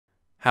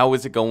How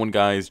is it going,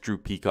 guys? Drew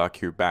Peacock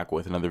here, back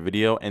with another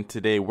video, and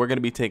today we're going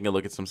to be taking a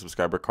look at some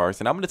subscriber cars,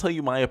 and I'm going to tell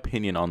you my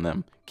opinion on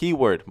them.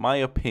 Keyword, my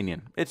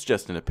opinion. It's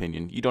just an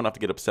opinion. You don't have to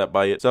get upset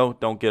by it, so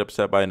don't get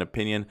upset by an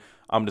opinion.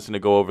 I'm just going to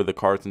go over the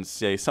cars and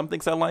say some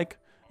things I like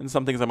and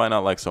some things I might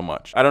not like so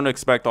much. I don't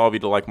expect all of you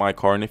to like my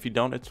car, and if you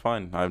don't, it's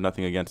fine. I have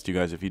nothing against you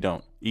guys if you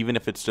don't. Even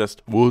if it's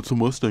just, well, it's a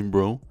Mustang,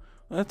 bro.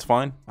 That's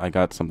fine. I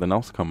got something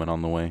else coming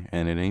on the way,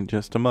 and it ain't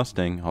just a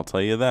Mustang, I'll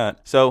tell you that.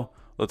 So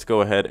let's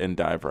go ahead and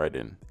dive right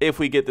in. If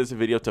we get this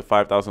video to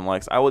 5,000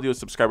 likes, I will do a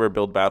subscriber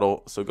build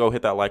battle. So go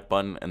hit that like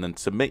button and then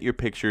submit your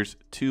pictures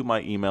to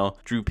my email,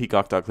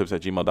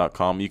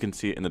 drewpeacock.clips@gmail.com. You can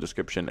see it in the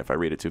description if I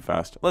read it too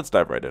fast. Let's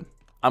dive right in.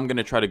 I'm going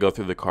to try to go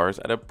through the cars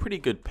at a pretty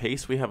good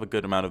pace. We have a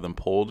good amount of them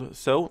pulled.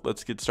 So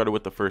let's get started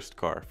with the first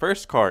car.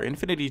 First car,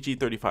 Infiniti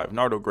G35,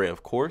 Nardo Gray,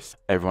 of course.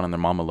 Everyone and their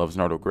mama loves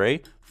Nardo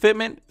Gray.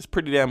 Fitment is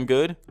pretty damn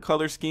good.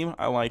 Color scheme,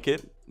 I like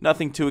it.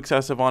 Nothing too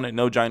excessive on it,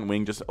 no giant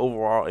wing, just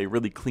overall a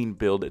really clean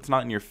build. It's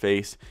not in your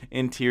face.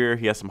 Interior,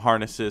 he has some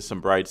harnesses,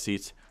 some bride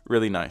seats,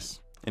 really nice.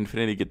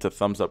 Infiniti gets a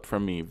thumbs up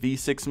from me.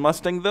 V6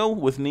 Mustang though,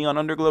 with neon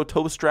underglow,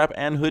 toe strap,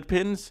 and hood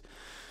pins.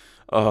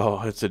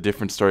 Oh, it's a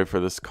different story for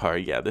this car.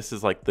 Yeah, this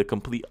is like the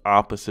complete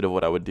opposite of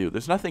what I would do.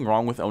 There's nothing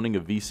wrong with owning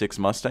a V6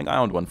 Mustang. I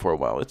owned one for a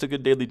while. It's a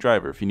good daily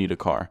driver if you need a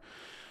car.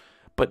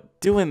 But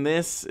doing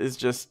this is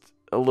just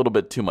a little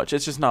bit too much.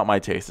 It's just not my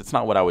taste. It's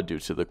not what I would do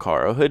to the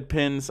car. Hood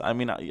pins, I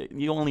mean,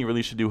 you only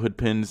really should do hood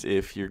pins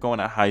if you're going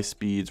at high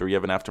speeds or you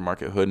have an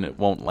aftermarket hood and it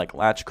won't like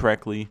latch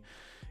correctly.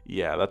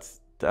 Yeah, that's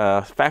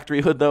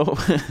factory hood though.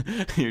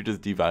 You're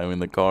just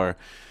devaluing the car.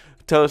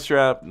 Toe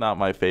strap, not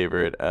my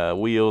favorite.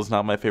 Wheels,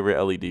 not my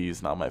favorite.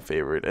 LEDs, not my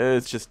favorite.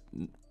 It's just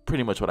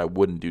pretty much what I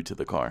wouldn't do to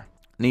the car.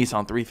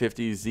 Nissan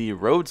 350Z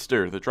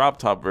Roadster, the drop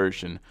top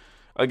version.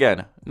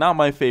 Again, not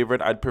my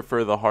favorite. I'd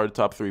prefer the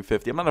hardtop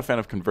 350. I'm not a fan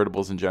of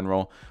convertibles in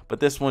general, but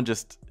this one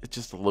just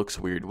looks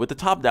weird. With the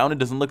top down, it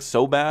doesn't look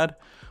so bad,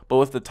 but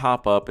with the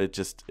top up,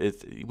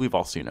 we've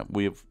all seen it.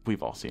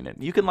 We've all seen it.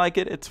 You can like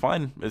it. It's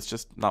fine. It's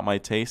just not my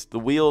taste. The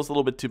wheel's a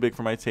little bit too big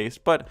for my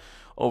taste, but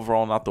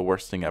overall, not the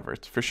worst thing ever.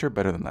 It's for sure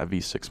better than that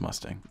V6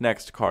 Mustang.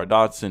 Next car,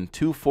 Datsun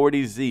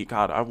 240Z.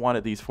 God, I've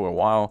wanted these for a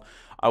while.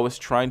 I was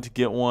trying to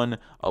get one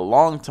a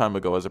long time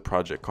ago as a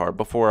project car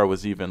before I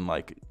was even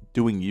like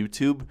doing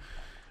YouTube.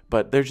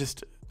 But they're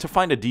just, to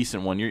find a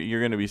decent one, you're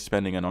going to be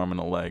spending an arm and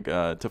a leg.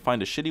 To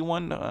find a shitty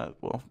one,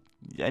 well,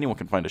 anyone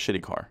can find a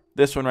shitty car.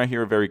 This one right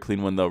here, a very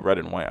clean one though, red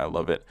and white, I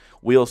love it.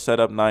 Wheel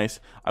setup, nice.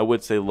 I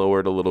would say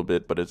lowered a little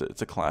bit, but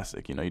it's a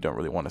classic. You know, you don't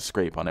really want to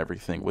scrape on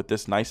everything. With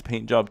this nice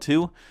paint job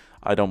too,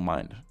 I don't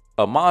mind.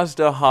 A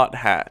Mazda hot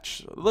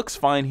hatch. Looks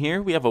fine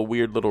here. We have a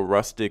weird little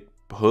rustic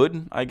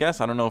hood, I guess.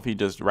 I don't know if he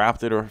just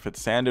wrapped it or if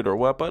it's sanded or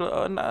what, but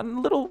a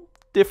little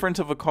different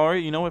of a car,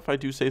 you know, if I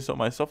do say so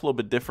myself, a little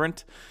bit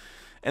different.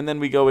 And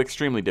then we go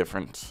extremely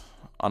different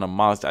on a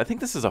Mazda. I think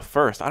this is a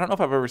first. I don't know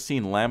if I've ever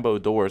seen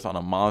Lambo doors on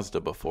a Mazda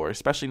before,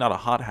 especially not a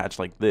hot hatch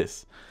like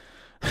this.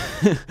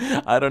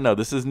 I don't know.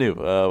 This is new.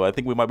 I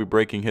think we might be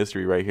breaking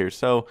history right here.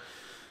 So,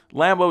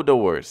 Lambo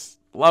doors.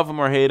 Love them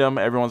or hate them.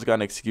 Everyone's got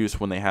an excuse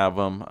when they have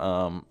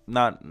them.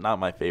 Not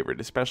my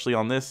favorite, especially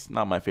on this.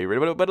 Not my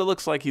favorite. But it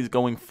looks like he's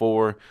going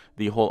for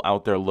the whole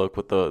out there look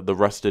with the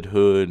rusted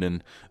hood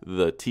and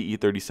the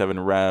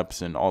TE37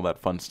 wraps and all that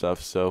fun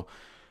stuff. So,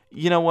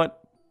 you know what?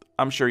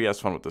 I'm sure he has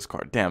fun with this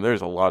car. Damn,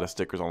 there's a lot of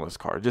stickers on this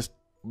car. Just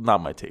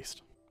not my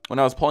taste. When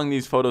I was pulling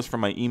these photos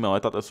from my email, I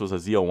thought this was a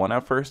Z01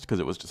 at first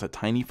because it was just a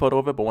tiny photo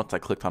of it. But once I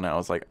clicked on it, I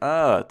was like,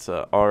 it's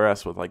a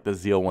RS with like the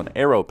Z01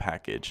 Aero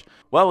package.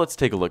 Well, let's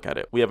take a look at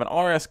it. We have an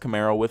RS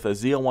Camaro with a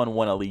Z01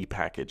 1LE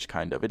package,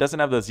 kind of. It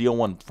doesn't have the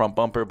Z01 front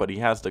bumper, but he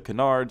has the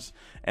canards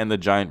and the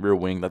giant rear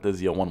wing that the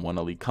Z01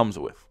 1LE comes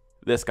with.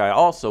 This guy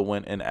also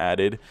went and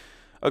added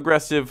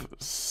aggressive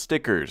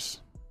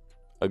stickers.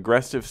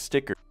 Aggressive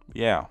sticker.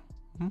 Yeah.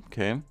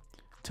 Okay.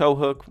 Tow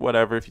hook,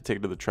 whatever. If you take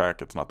it to the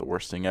track, it's not the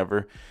worst thing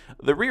ever.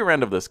 The rear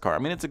end of this car, I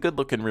mean, it's a good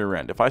looking rear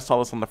end. If I saw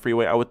this on the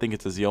freeway, I would think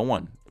it's a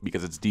Z01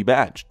 because it's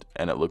debadged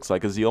and it looks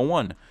like a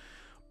Z01.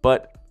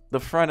 But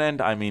the front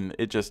end, I mean,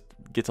 it just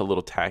gets a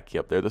little tacky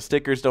up there. The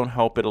stickers don't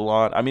help it a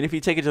lot. I mean, if you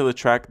take it to the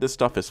track, this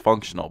stuff is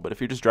functional. But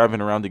if you're just driving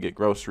around to get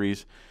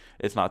groceries,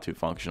 it's not too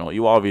functional.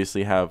 You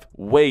obviously have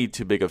way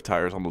too big of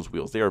tires on those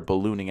wheels. They are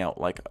ballooning out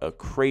like a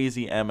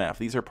crazy MF.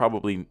 These are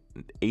probably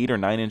 8 or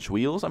 9 inch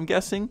wheels, I'm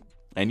guessing.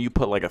 And you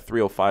put like a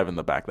 305 in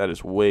the back. That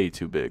is way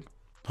too big.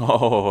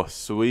 Oh,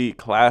 sweet.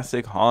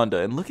 Classic Honda.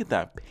 And look at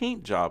that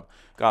paint job.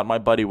 God, my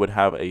buddy would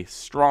have a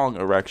strong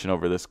erection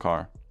over this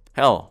car.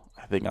 Hell,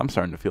 I think I'm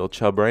starting to feel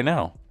chub right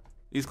now.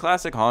 These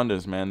classic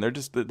Hondas, man,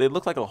 they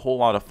look like a whole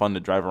lot of fun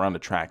to drive around the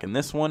track. And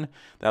this one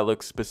that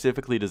looks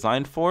specifically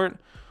designed for it,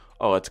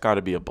 oh, it's got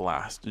to be a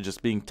blast.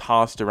 Just being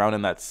tossed around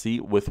in that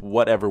seat with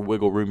whatever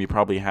wiggle room you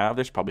probably have.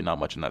 There's probably not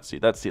much in that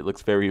seat. That seat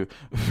looks very,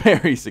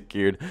 very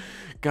secured.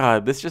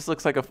 God, this just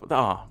looks like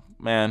oh,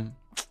 man.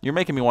 You're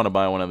making me want to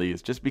buy one of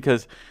these just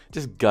because,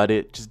 just gut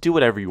it. Just do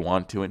whatever you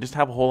want to and just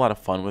have a whole lot of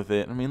fun with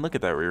it. I mean, look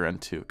at that rear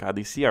end too. God,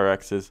 these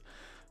CRXs,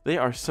 they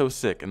are so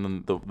sick. And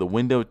then the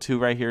window too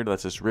right here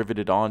that's just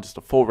riveted on. Just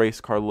a full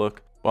race car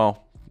look.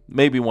 Well,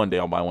 Maybe one day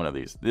I'll buy one of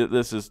these.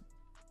 This is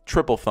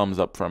triple thumbs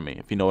up from me,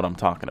 if you know what I'm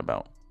talking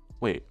about.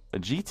 Wait, a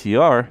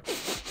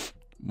GTR?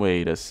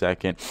 Wait a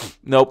second.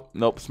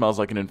 Nope. Smells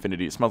like an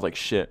Infiniti. It smells like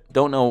shit.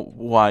 Don't know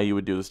why you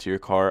would do this to your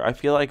car. I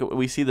feel like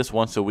we see this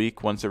once a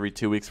week, once every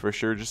 2 weeks for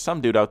sure. Just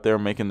some dude out there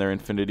making their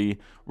Infiniti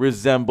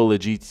resemble a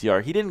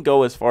GTR. He didn't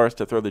go as far as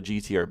to throw the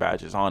GTR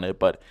badges on it,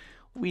 but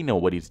we know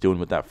what he's doing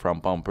with that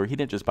front bumper. He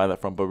didn't just buy that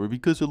front bumper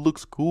because it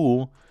looks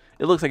cool.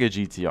 It looks like a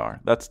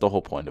GTR. That's the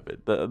whole point of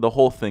it. The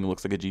whole thing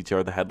looks like a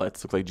GTR. The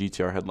headlights look like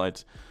GTR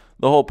headlights.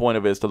 The whole point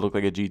of it is to look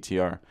like a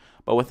GTR.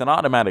 But with an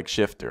automatic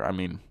shifter, I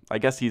mean, I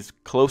guess he's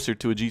closer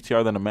to a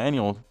GTR than a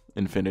manual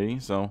Infiniti,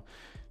 so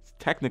it's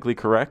technically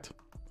correct.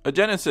 A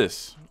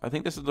Genesis. I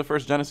think this is the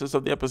first Genesis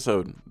of the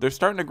episode. They're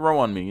starting to grow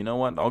on me. You know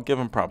what? I'll give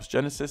them props.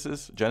 Genesis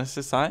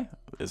I?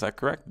 Is that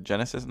correct?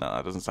 Genesis? No,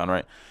 that doesn't sound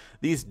right.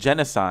 These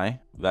Genesi,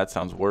 that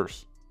sounds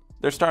worse.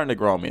 They're starting to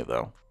grow on me,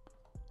 though.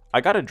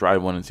 I gotta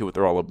drive one and see what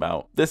they're all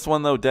about. This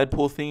one, though,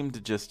 Deadpool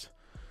themed, just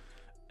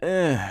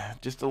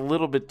a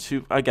little bit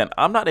too. Again,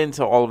 I'm not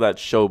into all of that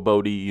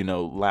showboaty, you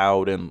know,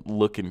 loud and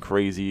looking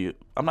crazy.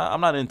 I'm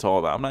not into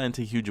all that. I'm not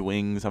into huge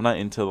wings. I'm not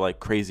into like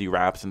crazy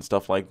wraps and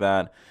stuff like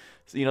that.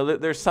 So, you know,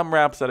 there's some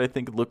wraps that I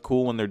think look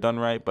cool when they're done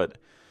right, but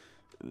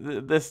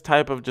this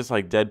type of just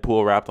like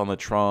Deadpool wrapped on the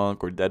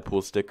trunk or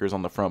Deadpool stickers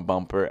on the front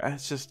bumper,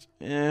 it's just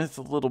it's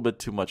a little bit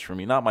too much for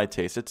me. Not my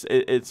taste.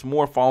 It's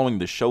more following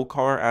the show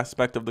car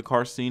aspect of the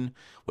car scene,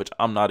 which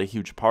I'm not a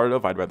huge part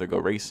of. I'd rather go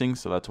racing,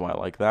 so that's why I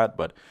like that.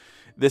 But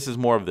this is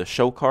more of the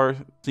show car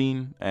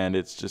scene, and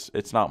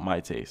it's not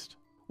my taste.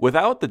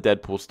 Without the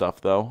Deadpool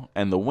stuff, though,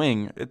 and the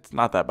wing, it's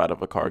not that bad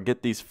of a car.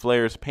 Get these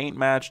flares paint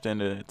matched,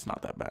 and it's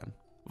not that bad.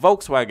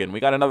 Volkswagen, we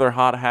got another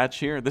hot hatch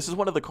here. This is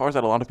one of the cars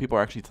that a lot of people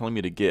are actually telling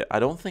me to get. I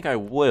don't think I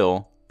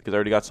will, because I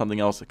already got something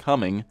else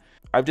coming.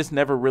 I've just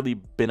never really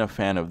been a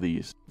fan of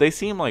these. They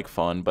seem like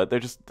fun, but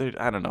they're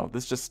I don't know.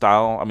 This is just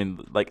style. I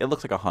mean, like, it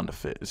looks like a Honda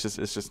Fit. It's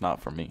just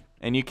not for me.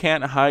 And you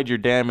can't hide your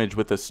damage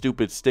with a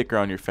stupid sticker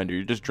on your fender.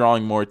 You're just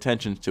drawing more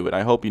attention to it.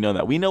 I hope you know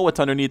that. We know what's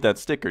underneath that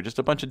sticker. Just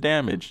a bunch of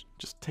damage.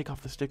 Just take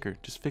off the sticker.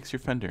 Just fix your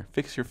fender.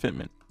 Fix your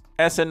fitment.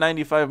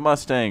 SN95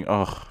 Mustang.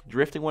 Ugh,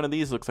 drifting one of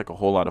these looks like a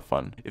whole lot of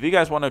fun. If you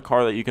guys want a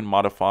car that you can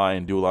modify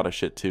and do a lot of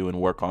shit to and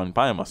work on,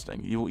 buy a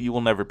Mustang. You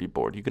will never be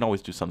bored. You can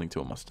always do something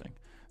to a Mustang.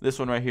 This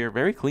one right here,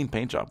 very clean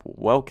paint job,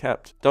 well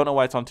kept. Don't know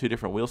why it's on 2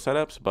 different wheel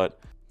setups, but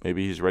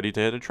maybe he's ready to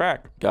hit a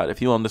track. God,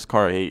 if you own this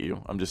car, I hate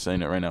you. I'm just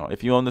saying it right now.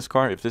 If you own this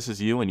car, if this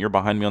is you and you're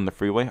behind me on the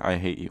freeway, I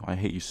hate you. I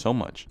hate you so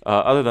much.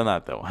 Other than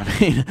that, though, I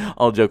mean,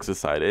 all jokes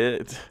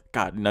aside,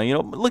 God, now, you know,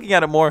 looking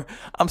at it more,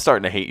 I'm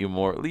starting to hate you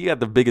more. You got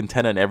the big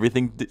antenna and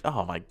everything.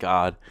 Oh, my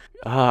God.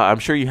 I'm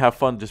sure you have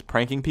fun just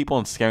pranking people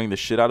and scaring the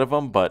shit out of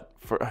them, but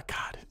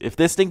God, if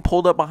this thing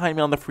pulled up behind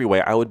me on the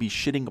freeway, I would be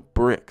shitting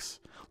bricks.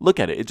 Look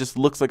at it. It just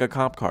looks like a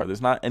cop car. There's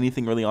not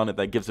anything really on it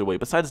that gives it away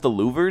besides the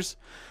louvers.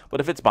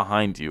 But if it's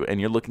behind you and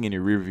you're looking in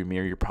your rearview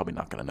mirror, you're probably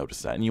not going to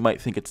notice that. And you might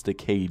think it's the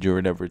cage or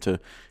whatever to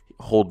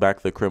hold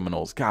back the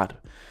criminals. God.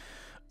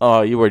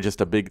 Oh, you're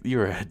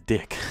a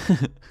dick.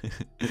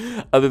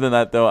 Other than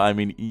that, though, I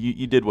mean,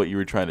 you did what you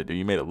were trying to do.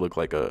 You made it look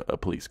like a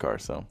police car.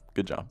 So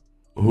good job.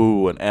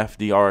 Ooh, an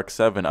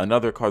FDRX7,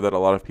 another car that a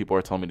lot of people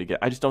are telling me to get.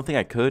 I just don't think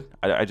I could.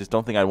 I just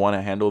don't think I'd want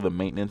to handle the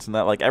maintenance and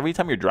that. Like, every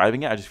time you're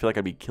driving it, I just feel like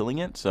I'd be killing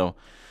it. So,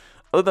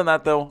 other than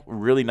that, though,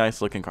 really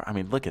nice looking car. I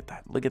mean, look at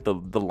that. Look at the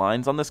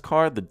lines on this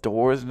car, the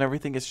doors and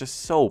everything. It's just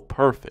so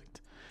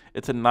perfect.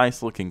 It's a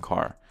nice looking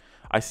car.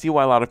 I see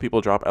why a lot of people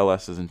drop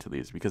LSs into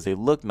these because they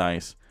look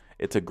nice.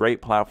 It's a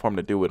great platform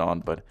to do it on,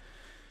 but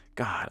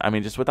God, I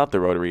mean, just without the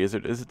rotary, is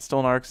it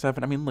still an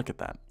RX-7? I mean, look at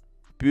that.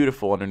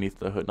 Beautiful underneath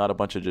the hood, not a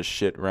bunch of just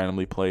shit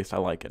randomly placed. I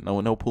like it.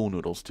 No pool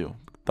noodles too.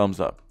 Thumbs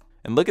up.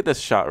 And look at this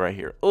shot right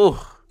here.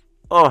 Oh,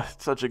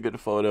 it's such a good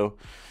photo.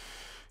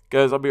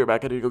 Guys, I'll be right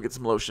back. I need to go get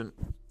some lotion.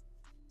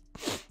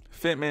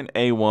 Fitment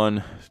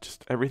A1,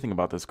 just everything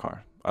about this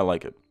car. I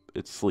like it.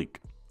 It's sleek.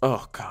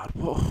 Oh God,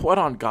 what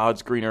on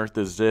God's green earth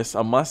is this?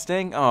 A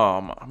Mustang?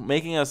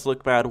 Making us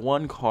look bad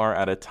one car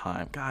at a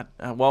time. God,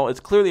 well, it's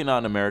clearly not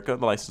in America.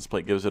 The license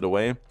plate gives it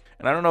away.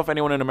 And I don't know if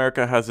anyone in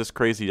America has this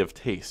crazy of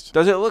taste.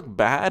 Does it look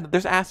bad?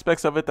 There's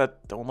aspects of it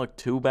that don't look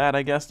too bad,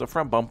 I guess. The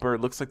front bumper, it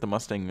looks like the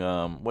Mustang,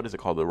 what is it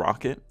called? The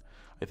Rocket,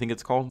 I think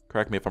it's called.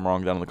 Correct me if I'm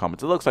wrong down in the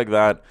comments. It looks like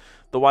that.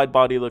 The wide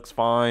body looks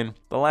fine.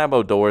 The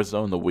Lambo doors,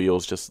 though, and the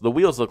wheels, the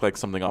wheels look like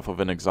something off of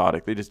an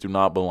exotic. They just do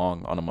not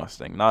belong on a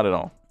Mustang. Not at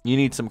all. You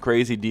need some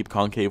crazy deep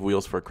concave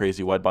wheels for a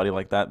crazy wide body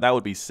like that. That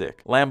would be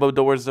sick. Lambo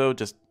doors, though,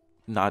 just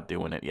not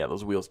doing it. Yeah,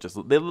 those wheels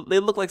they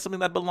look like something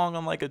that belong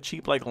on like a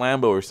cheap like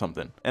Lambo or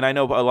something. And I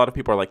know a lot of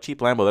people are like, cheap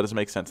Lambo, that doesn't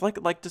make sense.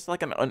 Just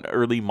like an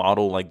early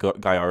model like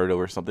Gallardo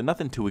or something.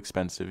 Nothing too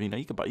expensive. You know,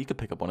 you could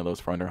pick up one of those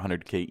for under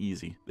 100K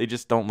easy. They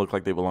just don't look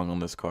like they belong on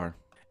this car.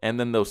 And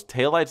then those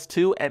taillights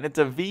too, and it's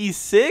a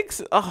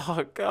V6.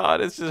 Oh God,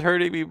 it's just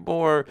hurting me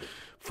more.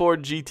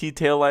 Ford GT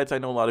taillights. I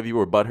know a lot of you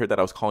were butthurt that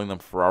I was calling them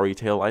Ferrari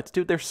taillights.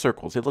 Dude, they're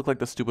circles. They look like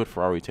the stupid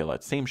Ferrari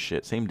taillights. Same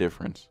shit, same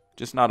difference.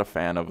 Just not a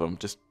fan of them.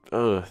 Just,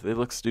 they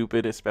look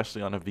stupid,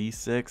 especially on a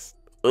V6.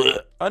 Ugh.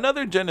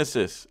 Another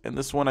Genesis, and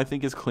this one I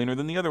think is cleaner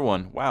than the other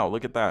one. Wow,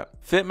 look at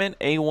that. Fitment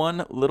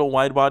A1, little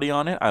wide body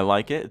on it. I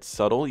like it. It's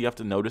subtle. You have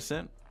to notice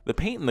it. The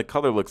paint and the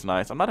color looks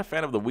nice. I'm not a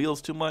fan of the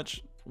wheels too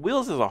much.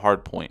 Wheels is a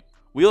hard point.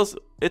 Wheels,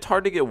 it's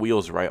hard to get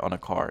wheels right on a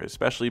car,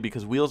 especially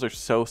because wheels are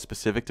so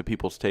specific to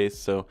people's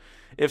tastes. So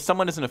if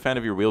someone isn't a fan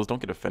of your wheels, don't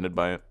get offended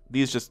by it.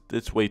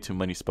 It's way too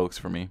many spokes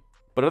for me.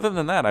 But other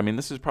than that, I mean,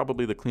 this is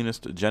probably the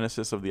cleanest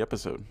Genesis of the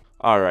episode.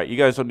 All right, you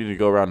guys don't need to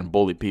go around and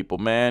bully people,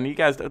 man. You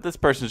guys, this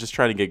person's just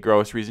trying to get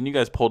groceries, and you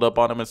guys pulled up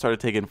on him and started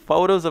taking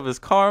photos of his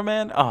car,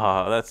 man.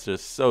 Ah, that's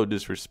just so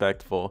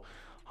disrespectful.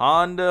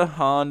 Honda,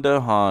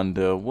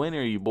 when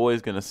are you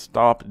boys gonna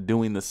stop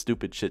doing the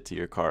stupid shit to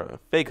your car? A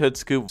fake hood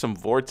scoop, some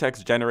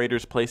vortex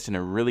generators placed in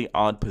a really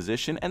odd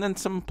position, and then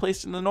some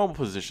placed in the normal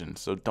position,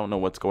 so don't know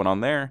what's going on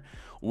there.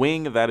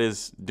 Wing that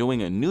is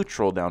doing a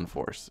neutral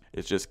downforce.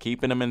 It's just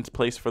keeping them in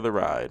place for the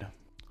ride.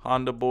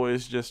 Honda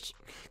boys, just,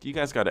 you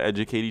guys gotta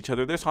educate each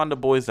other. There's Honda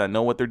boys that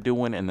know what they're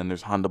doing, and then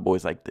there's Honda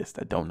boys like this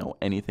that don't know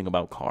anything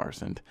about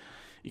cars, and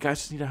you guys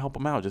just need to help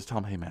them out. Just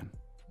tell them, hey man,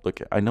 look,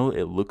 I know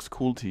it looks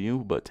cool to you,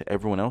 but to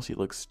everyone else, he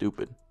looks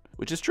stupid,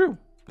 which is true.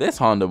 This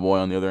Honda boy,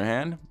 on the other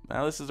hand,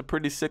 now this is a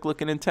pretty sick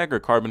looking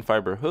Integra carbon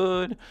fiber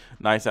hood,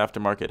 nice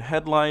aftermarket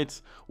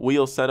headlights,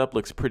 wheel setup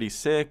looks pretty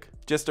sick,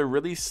 just a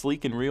really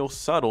sleek and real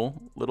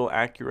subtle little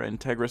Acura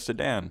Integra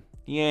sedan.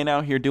 He ain't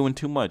out here doing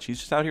too much. He's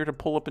just out here to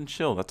pull up and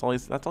chill. That's all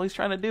he's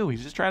trying to do.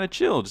 He's just trying to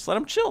chill. Just let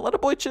him chill. Let a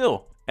boy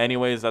chill.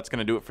 Anyways, that's going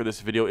to do it for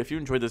this video. If you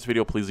enjoyed this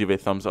video, please leave a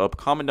thumbs up.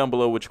 Comment down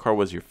below which car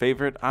was your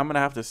favorite. I'm going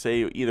to have to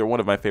say either one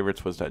of my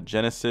favorites was that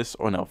Genesis,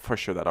 or no, for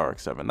sure that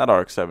RX-7. That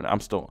RX-7, I'm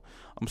still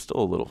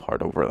a little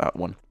hard over that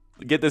one.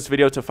 Get this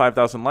video to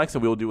 5,000 likes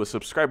and we will do a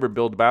subscriber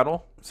build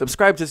battle.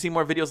 Subscribe to see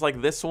more videos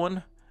like this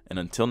one. And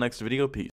until next video, peace.